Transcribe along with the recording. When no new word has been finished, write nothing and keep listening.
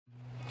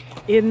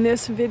In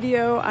this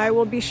video, I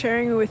will be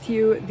sharing with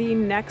you the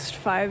next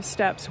 5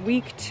 steps,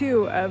 week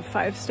 2 of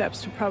 5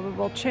 steps to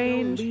probable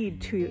change,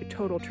 lead to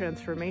total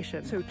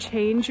transformation. So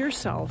change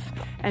yourself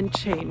and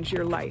change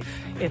your life.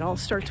 It all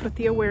starts with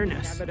the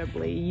awareness.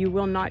 Inevitably, you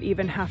will not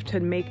even have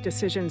to make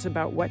decisions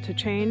about what to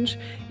change.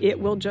 It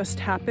will just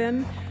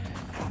happen.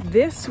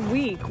 This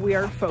week we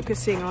are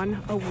focusing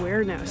on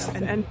awareness,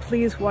 and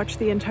please watch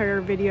the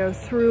entire video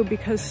through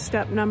because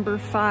step number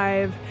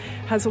 5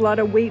 has a lot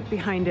of weight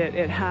behind it.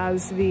 It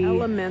has the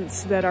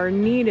elements that are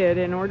needed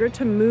in order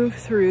to move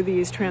through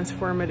these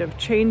transformative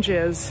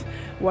changes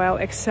while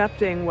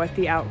accepting what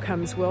the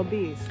outcomes will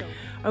be.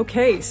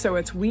 Okay, so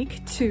it's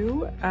week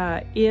 2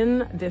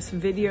 in this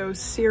video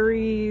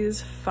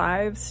series,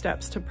 5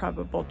 steps to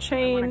probable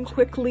change. I want to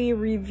quickly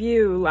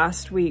review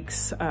last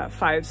week's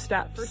 5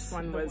 steps. First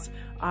one was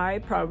I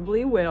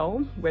probably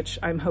will, which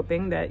I'm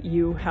hoping that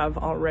you have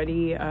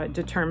already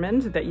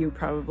determined that you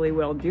probably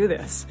will do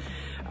this.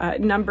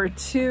 Number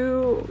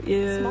 2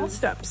 is small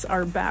steps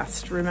are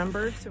best,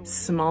 remember?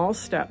 Small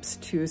steps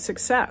to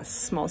success.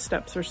 Small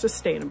steps are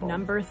sustainable.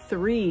 Number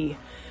 3,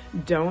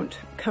 don't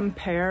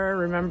compare.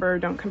 Remember,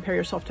 don't compare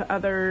yourself to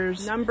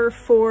others. Number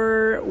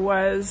 4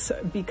 was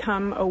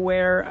become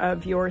aware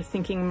of your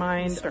thinking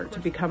mind. Start to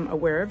become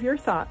aware of your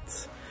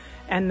thoughts.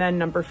 And then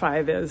number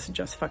 5 is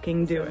just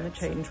fucking do it.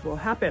 The change will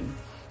happen.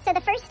 So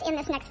the first in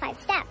this next 5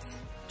 steps.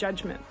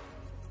 Judgment.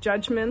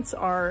 Judgments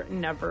are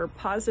never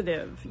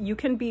positive. You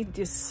can be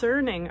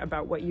discerning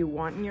about what you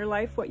want in your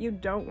life, what you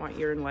don't want in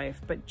your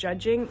life, but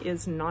judging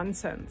is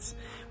nonsense.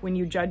 When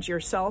you judge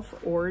yourself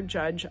or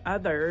judge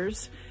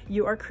others,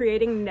 you are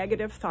creating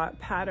negative thought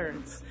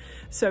patterns.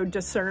 So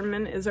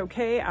discernment is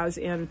okay, as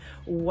in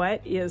what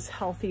is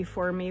healthy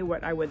for me,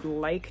 what I would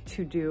like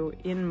to do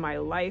in my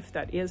life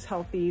that is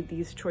healthy.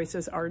 These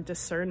choices are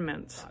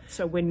discernments.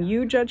 So when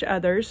you judge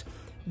others,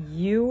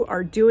 you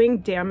are doing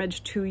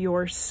damage to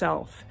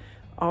yourself.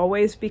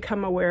 Always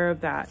become aware of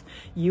that.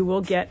 You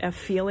will get a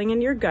feeling in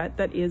your gut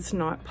that is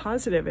not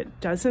positive. It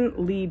doesn't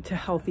lead to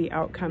healthy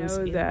outcomes.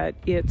 Know that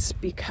it's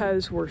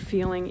because we're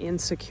feeling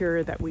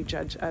insecure that we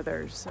judge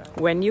others.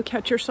 When you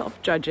catch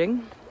yourself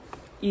judging,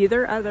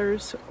 either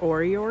others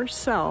or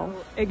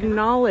yourself,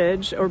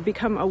 acknowledge or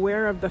become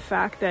aware of the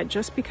fact that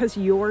just because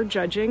you're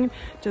judging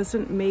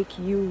doesn't make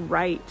you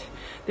right.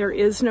 There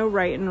is no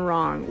right and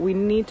wrong. We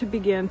need to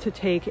begin to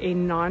take a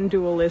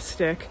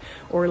non-dualistic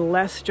or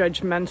less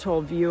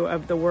judgmental view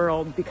of the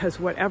world, because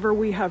whatever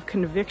we have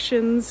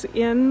convictions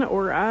in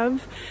or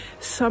of,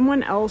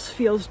 someone else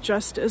feels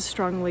just as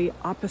strongly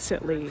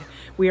oppositely.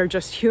 We are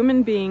just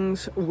human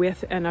beings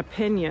with an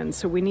opinion,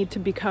 so we need to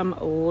become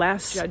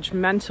less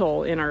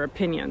judgmental in our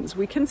opinions.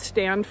 We can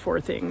stand for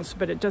things,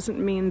 but it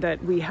doesn't mean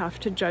that we have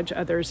to judge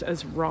others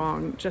as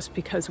wrong just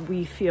because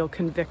we feel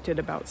convicted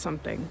about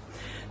something.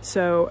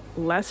 So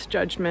less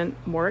judgment,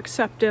 more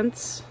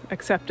acceptance.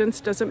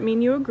 Acceptance doesn't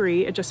mean you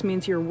agree. It just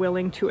means you're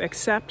willing to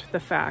accept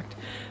the fact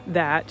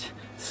that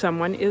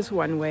someone is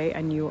one way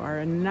and you are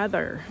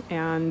another.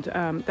 And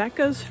that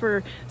goes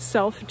for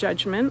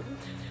self-judgment.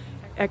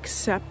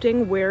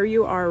 Accepting where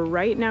you are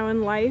right now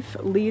in life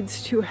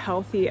leads to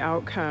healthy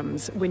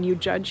outcomes. When you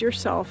judge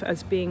yourself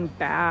as being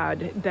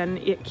bad, then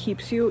it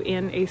keeps you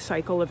in a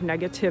cycle of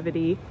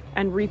negativity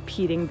and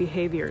repeating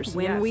behaviors.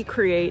 When we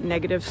create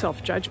negative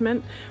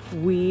self-judgment,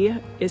 we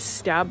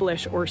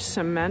establish or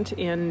cement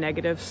in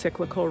negative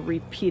cyclical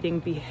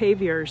repeating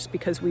behaviors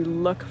because we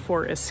look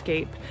for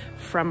escape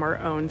from our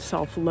own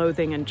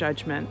self-loathing and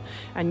judgment.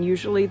 And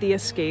usually the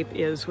escape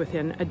is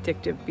within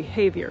addictive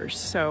behaviors.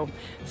 So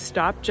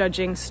stop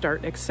judging,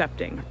 start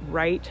accepting.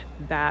 Write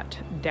that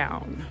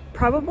down.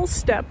 Probable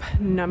step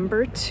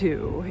number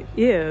 2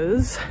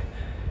 is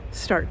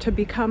start to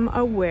become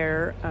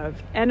aware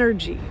of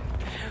energy.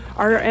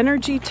 Our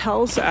energy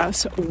tells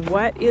us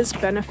what is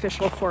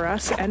beneficial for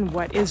us and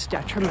what is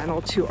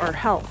detrimental to our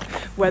health.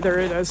 Whether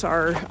it is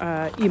our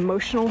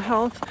emotional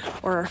health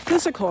or our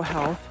physical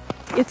health,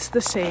 it's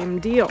the same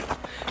deal.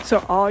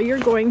 So all you're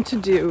going to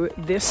do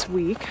this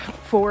week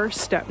for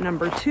step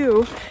number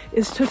 2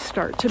 is to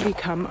start to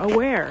become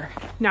aware.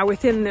 Now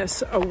within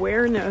this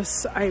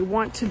awareness, I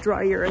want to draw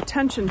your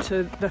attention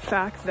to the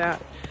fact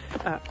that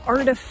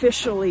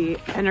artificially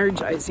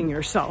energizing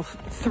yourself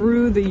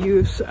through the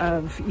use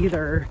of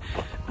either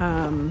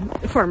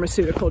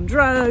pharmaceutical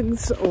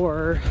drugs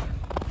or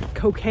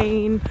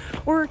cocaine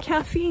or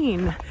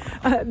caffeine,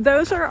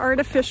 those are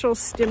artificial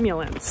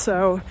stimulants.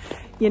 So,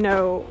 you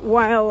know,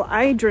 while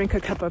I drink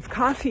a cup of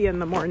coffee in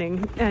the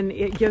morning and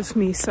it gives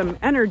me some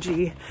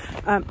energy,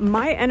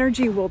 my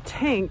energy will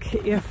tank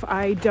if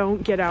I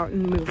don't get out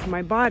and move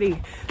my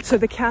body. So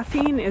the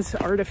caffeine is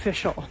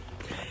artificial.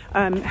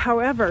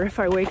 However, if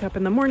I wake up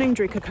in the morning,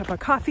 drink a cup of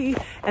coffee,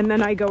 and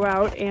then I go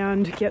out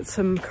and get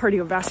some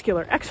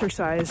cardiovascular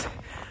exercise,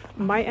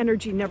 my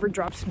energy never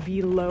drops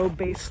below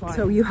baseline.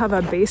 So you have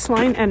a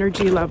baseline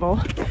energy level,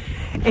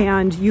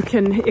 and you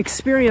can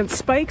experience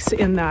spikes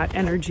in that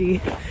energy.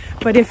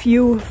 But if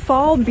you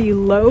fall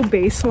below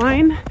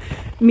baseline,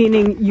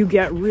 meaning you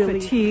get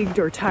really fatigued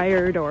or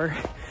tired or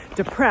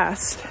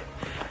depressed,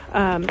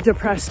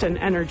 depressed in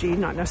energy,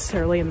 not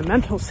necessarily in the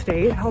mental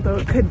state, although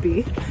it could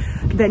be,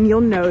 then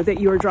you'll know that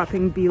you are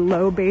dropping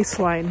below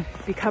baseline.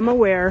 Become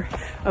aware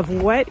of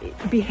what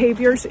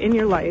behaviors in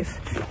your life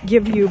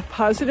give you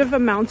positive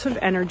amounts of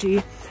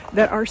energy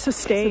that are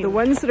sustained. So the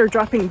ones that are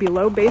dropping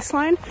below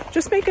baseline,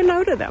 just make a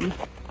note of them.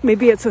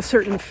 Maybe it's a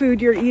certain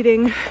food you're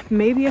eating.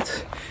 Maybe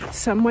it's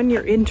someone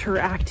you're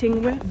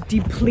interacting with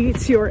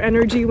depletes your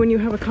energy when you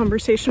have a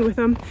conversation with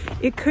them.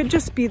 It could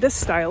just be the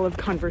style of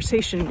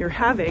conversation you're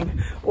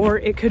having, or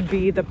it could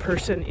be the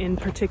person in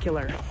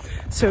particular.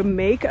 So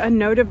make a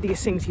note of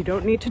these things. You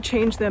don't need to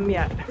change them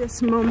yet.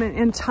 This moment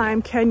in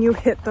time, can you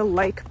hit the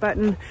like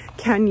button?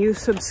 Can you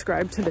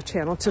subscribe to the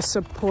channel to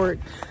support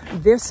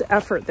this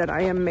effort that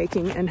I am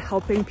making in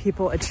helping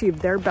people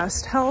achieve their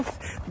best health,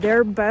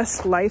 their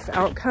best life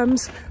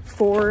outcomes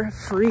for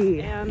free?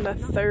 And the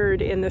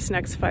third in this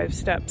next 5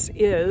 steps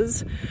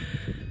is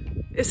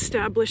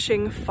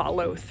establishing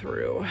follow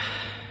through.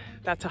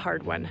 That's a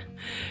hard one.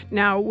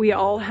 Now, we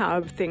all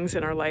have things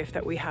in our life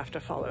that we have to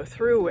follow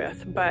through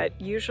with, but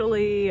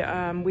usually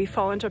we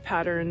fall into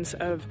patterns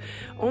of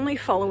only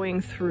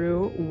following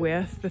through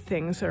with the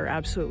things that are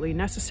absolutely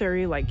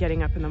necessary, like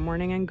getting up in the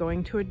morning and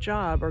going to a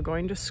job or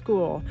going to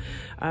school,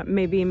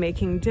 maybe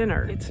making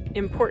dinner. It's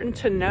important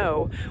to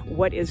know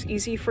what is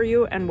easy for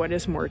you and what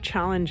is more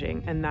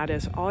challenging, and that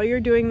is all you're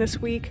doing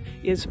this week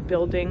is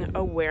building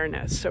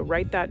awareness. So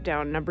write that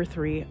down. Number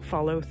 3,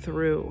 follow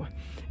through.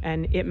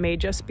 And it may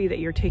just be that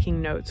you're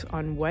taking notes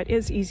on what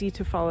is easy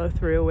to follow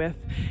through with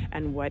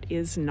and what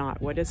is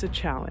not, what is a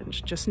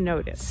challenge. Just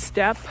note it.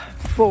 Step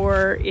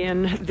 4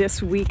 in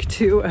this week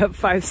 2 of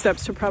 5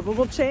 steps to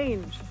probable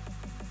change.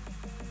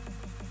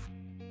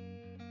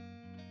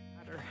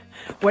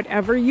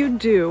 Whatever you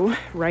do,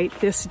 write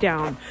this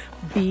down.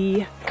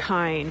 Be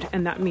kind,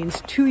 and that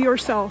means to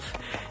yourself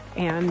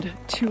and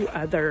to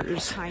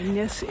others.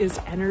 Kindness is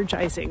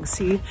energizing.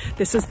 See,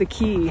 this is the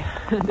key.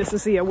 This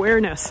is the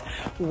awareness.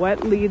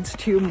 What leads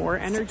to more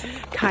energy?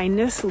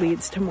 Kindness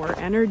leads to more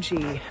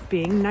energy.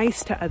 Being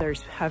nice to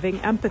others, having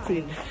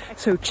empathy.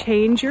 So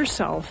change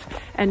yourself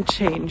and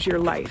change your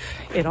life.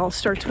 It all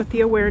starts with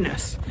the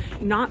awareness.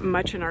 Not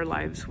much in our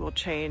lives will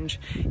change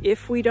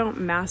if we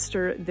don't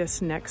master this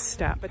next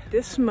step. But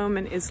this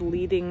moment is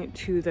leading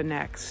to the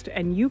next.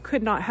 And you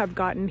could not have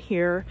gotten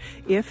here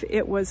if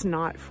it was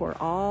not for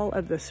all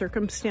of the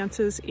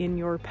circumstances in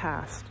your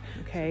past.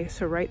 Okay,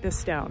 so write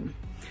this down.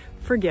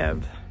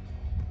 Forgive.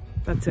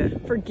 That's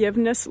it.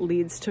 Forgiveness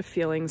leads to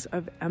feelings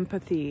of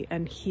empathy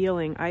and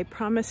healing. I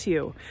promise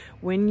you,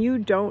 when you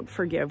don't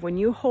forgive, when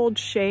you hold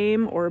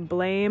shame or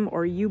blame,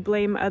 or you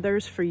blame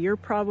others for your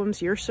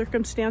problems, your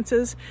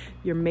circumstances,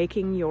 you're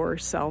making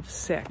yourself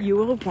sick. You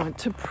will want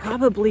to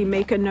probably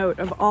make a note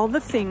of all the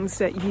things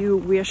that you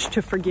wish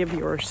to forgive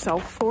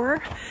yourself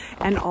for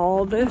and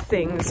all the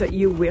things that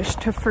you wish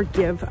to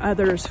forgive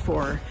others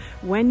for.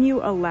 When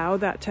you allow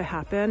that to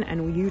happen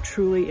and you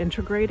truly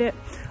integrate it,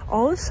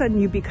 all of a sudden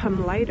you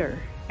become lighter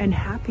and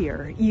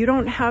happier. You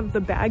don't have the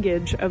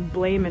baggage of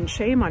blame and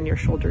shame on your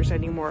shoulders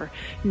anymore.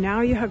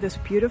 Now you have this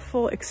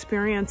beautiful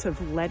experience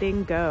of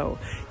letting go.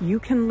 You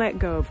can let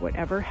go of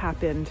whatever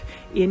happened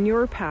in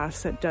your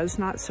past that does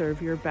not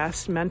serve your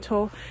best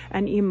mental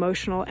and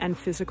emotional and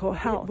physical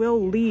health. It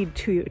will lead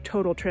to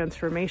total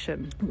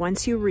transformation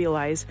once you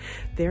realize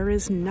there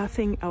is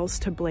nothing else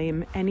to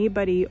blame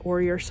anybody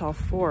or yourself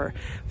for.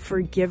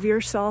 Forgive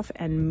yourself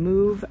and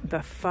move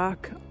the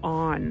fuck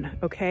on,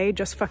 okay?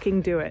 Just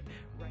fucking do it.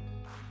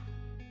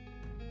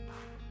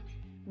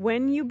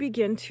 When you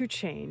begin to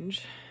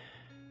change,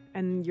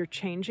 and you're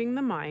changing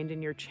the mind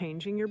and you're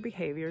changing your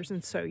behaviors,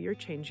 and so you're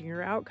changing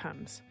your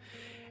outcomes.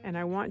 And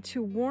I want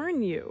to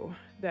warn you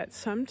that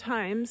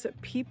sometimes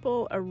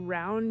people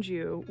around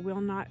you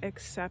will not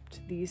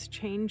accept these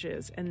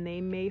changes and they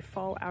may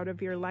fall out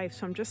of your life.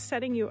 So I'm just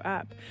setting you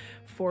up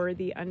for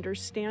the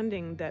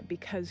understanding that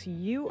because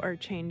you are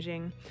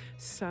changing,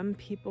 some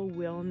people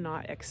will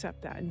not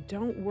accept that. And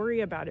don't worry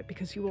about it,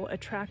 because you will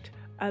attract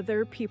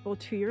other people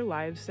to your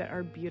lives that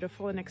are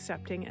beautiful and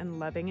accepting and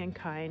loving and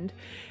kind,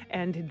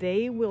 and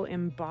they will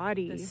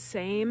embody the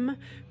same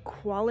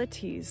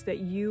qualities that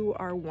you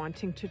are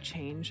wanting to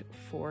change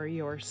for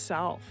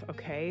yourself,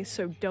 okay?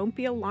 So don't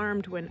be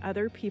alarmed when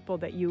other people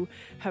that you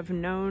have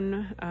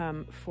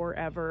known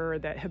forever,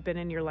 that have been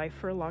in your life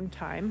for a long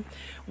time,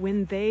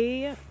 when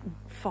they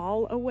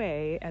fall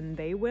away, and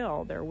there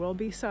will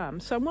be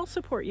some will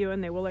support you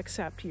and they will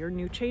accept your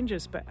new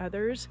changes, but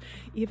others,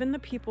 even the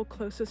people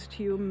closest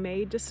to you,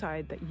 may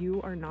decide that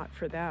you are not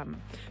for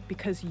them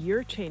because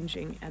you're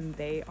changing and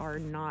they are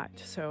not.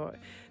 So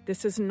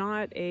this is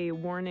not a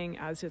warning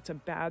as it's a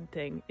bad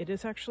thing. It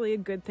is actually a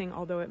good thing,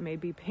 although it may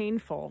be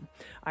painful.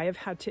 I have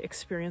had to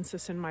experience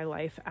this in my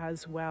life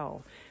as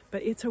well.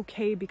 But it's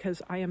okay,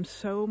 because I am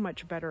so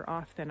much better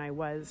off than I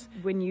was.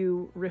 When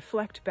you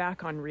reflect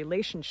back on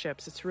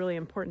relationships, it's really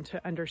important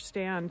to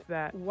understand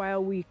that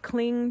while we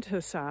cling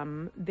to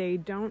some, they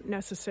don't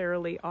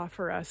necessarily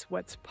offer us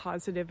what's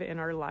positive in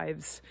our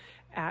lives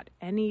at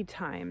any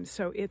time.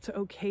 So it's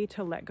okay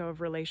to let go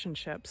of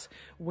relationships.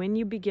 When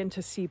you begin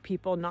to see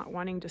people not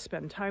wanting to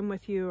spend time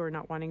with you or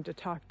not wanting to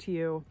talk to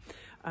you,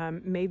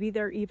 maybe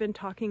they're even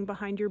talking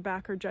behind your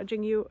back or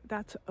judging you,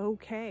 that's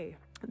okay.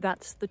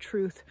 That's the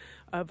truth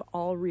of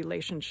all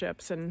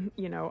relationships. And,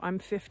 you know, I'm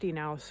 50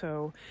 now,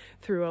 so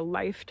through a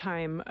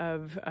lifetime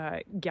of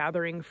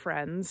gathering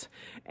friends,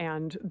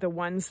 and the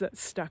ones that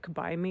stuck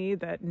by me,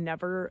 that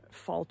never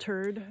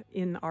faltered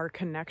in our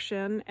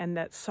connection, and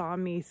that saw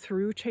me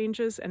through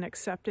changes and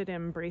accepted and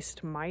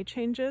embraced my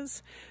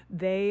changes,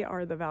 they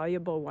are the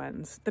valuable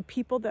ones. The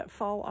people that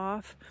fall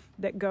off,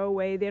 that go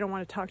away, they don't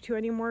want to talk to you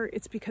anymore,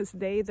 it's because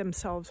they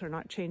themselves are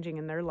not changing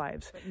in their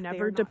lives.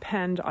 Never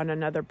depend on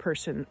another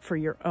person for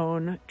your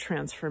own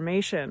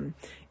transformation.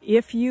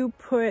 If you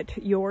put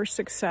your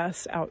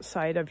success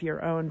outside of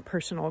your own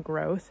personal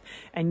growth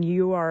and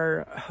you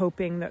are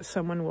hoping that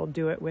someone will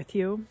do it with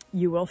you,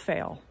 you will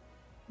fail.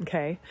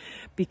 Okay?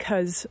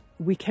 Because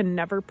we can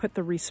never put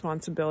the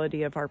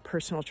responsibility of our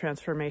personal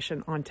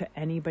transformation onto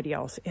anybody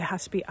else. It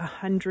has to be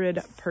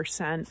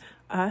 100%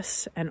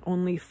 us and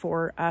only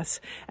for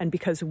us, and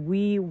because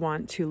we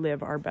want to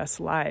live our best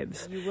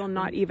lives. You will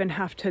not even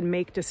have to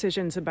make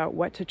decisions about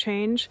what to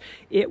change.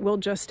 It will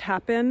just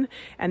happen,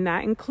 and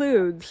that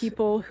includes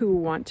people who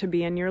want to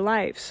be in your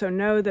life. So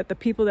know that the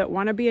people that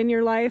want to be in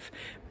your life,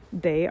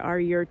 they are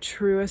your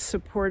truest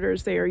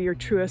supporters. They are your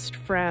truest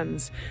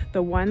friends.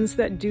 The ones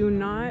that do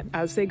not,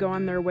 as they go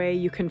on their way,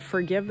 you can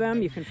forgive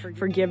them. You can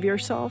forgive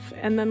yourself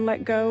and then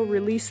let go,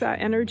 release that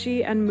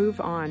energy and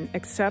move on.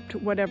 Accept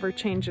whatever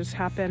changes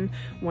happen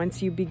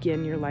once you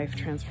begin your life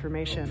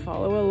transformation.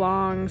 Follow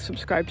along,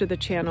 subscribe to the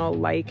channel,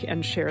 like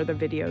and share the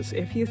videos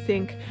if you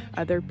think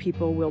other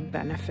people will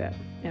benefit.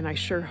 And I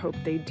sure hope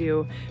they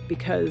do,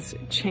 because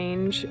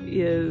change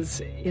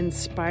is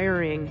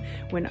inspiring.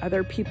 When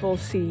other people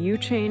see you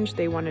change,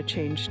 they want to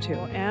change too.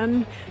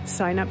 And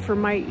sign up for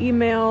my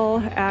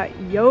email at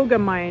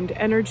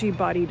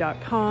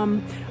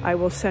yogamindenergybody.com. I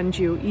will send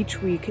you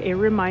each week a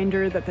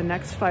reminder that the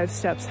next 5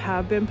 steps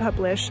have been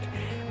published,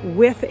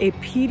 with a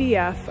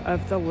PDF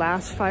of the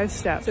last 5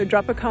 steps. So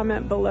drop a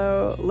comment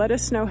below. Let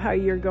us know how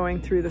you're going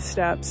through the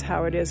steps,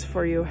 how it is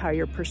for you, how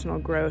your personal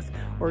growth,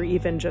 or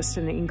even just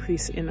an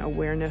increase in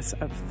awareness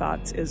of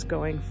thoughts is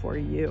going for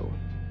you.